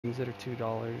things that are $2,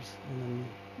 and then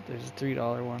there's a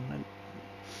 $3 one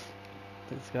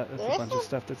that's There a bunch of isn't.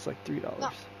 stuff that's like $3.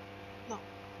 No, no,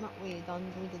 not we don't.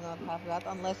 We do not have that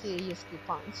unless you use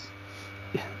coupons.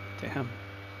 Yeah, damn.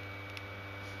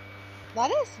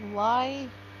 That is why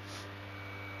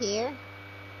here,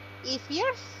 if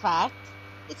you're fat,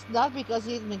 it's not because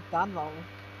you eat McDonald's.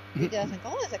 Because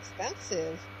McDonald's is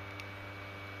expensive.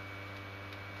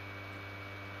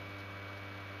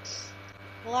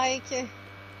 Like,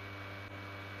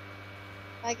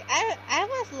 I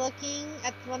was looking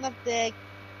at one of the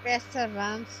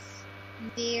restaurants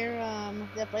near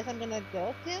the place I'm gonna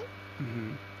go to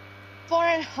for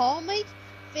a homemade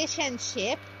fish and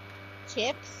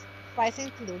chips, price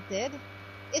included.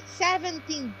 It's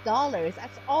 $17.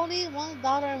 That's only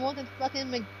 $1 more than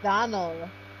fucking McDonald's.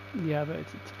 Yeah, but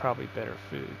it's probably better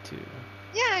food too.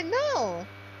 Yeah, I know.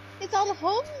 It's all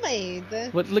homemade.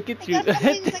 What? Look I at you! got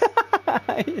something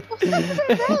like, what's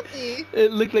so funny?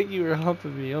 It looked like you were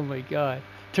humping me. Oh my god!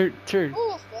 Turn.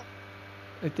 Oof.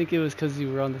 I think it was because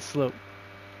you were on the slope.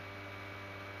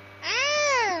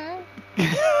 Ah!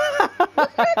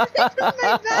 What's happening to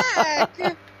my back?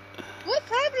 What's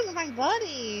happening with my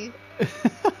body?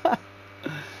 I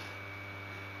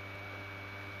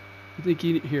think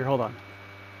you here. Hold on.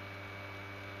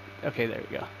 Okay, there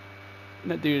we go.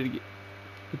 Now do it again.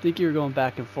 I think you were going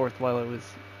back and forth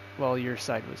while your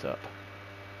side was up.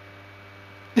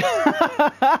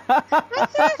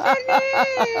 What's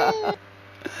happening?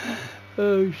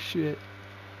 Oh shit.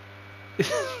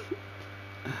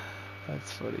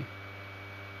 That's funny.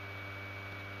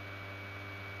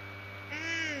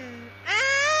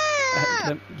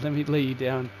 Ah! Let me lay you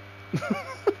down.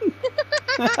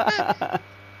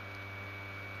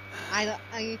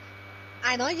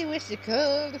 I know you wish you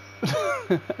could.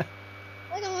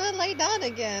 I don't want to lay down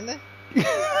again. What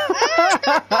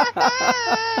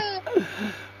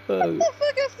the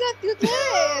fuck is that you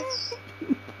touch?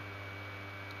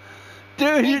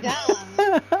 Dude, Lay down.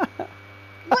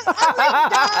 What?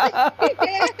 I'm laying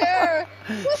down here.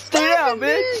 What's Stay down,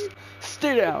 happening? bitch.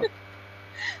 Stay down.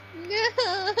 No.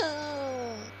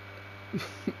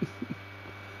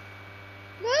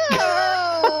 No.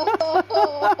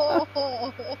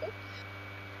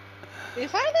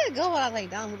 If I let go while I lay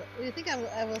down, do you think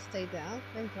I will stay down?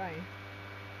 Let me try.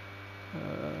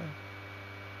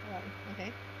 Oh,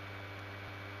 okay.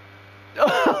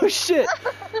 Oh shit!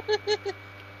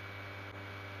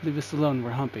 Leave us alone.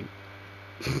 We're humping.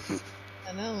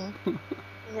 I know.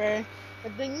 We're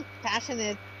doing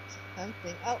passionate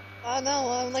something. Oh no!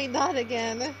 I'm laying down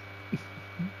again.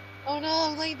 Oh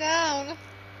no! I'm laying down.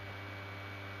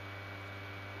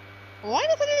 Why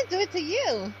doesn't it do it to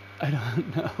you? I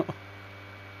don't know.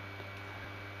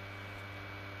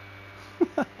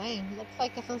 Hey, looks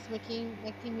like someone's making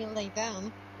me lay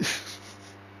down.